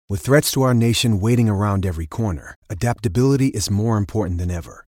With threats to our nation waiting around every corner, adaptability is more important than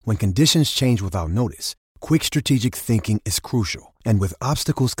ever. When conditions change without notice, quick strategic thinking is crucial. And with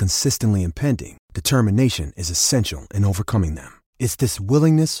obstacles consistently impending, determination is essential in overcoming them. It's this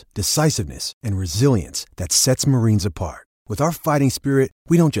willingness, decisiveness, and resilience that sets Marines apart. With our fighting spirit,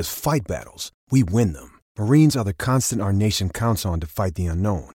 we don't just fight battles, we win them. Marines are the constant our nation counts on to fight the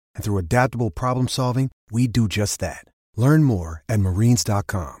unknown. And through adaptable problem solving, we do just that. Learn more at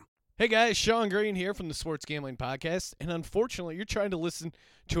marines.com. Hey guys, Sean Green here from the Sports Gambling Podcast, and unfortunately, you're trying to listen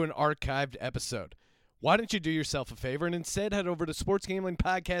to an archived episode. Why don't you do yourself a favor and instead head over to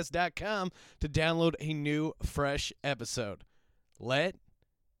sportsgamblingpodcast.com to download a new, fresh episode. Let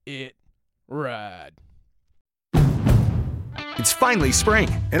it ride. It's finally spring,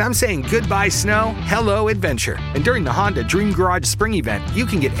 and I'm saying goodbye snow, hello adventure. And during the Honda Dream Garage Spring Event, you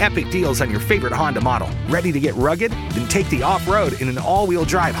can get epic deals on your favorite Honda model. Ready to get rugged? Then take the off-road in an all-wheel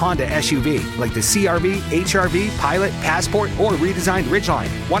drive Honda SUV, like the CR-V, HR-V, Pilot, Passport, or redesigned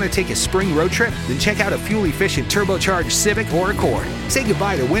Ridgeline. Want to take a spring road trip? Then check out a fuel-efficient turbocharged Civic or Accord. Say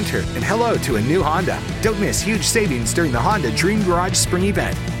goodbye to winter and hello to a new Honda. Don't miss huge savings during the Honda Dream Garage Spring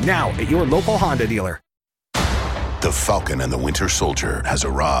Event. Now at your local Honda dealer. The Falcon and the Winter Soldier has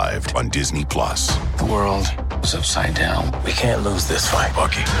arrived on Disney+. The world is upside down. We can't lose this fight,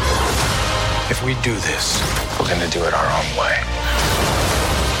 Bucky. If we do this, we're going to do it our own way.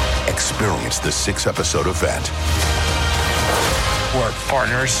 Experience the 6-episode event. Work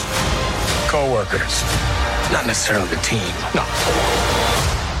partners, co-workers. Not necessarily the team. No.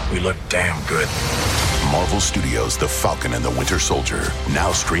 We look damn good. Marvel Studios' The Falcon and the Winter Soldier,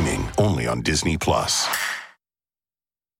 now streaming only on Disney+.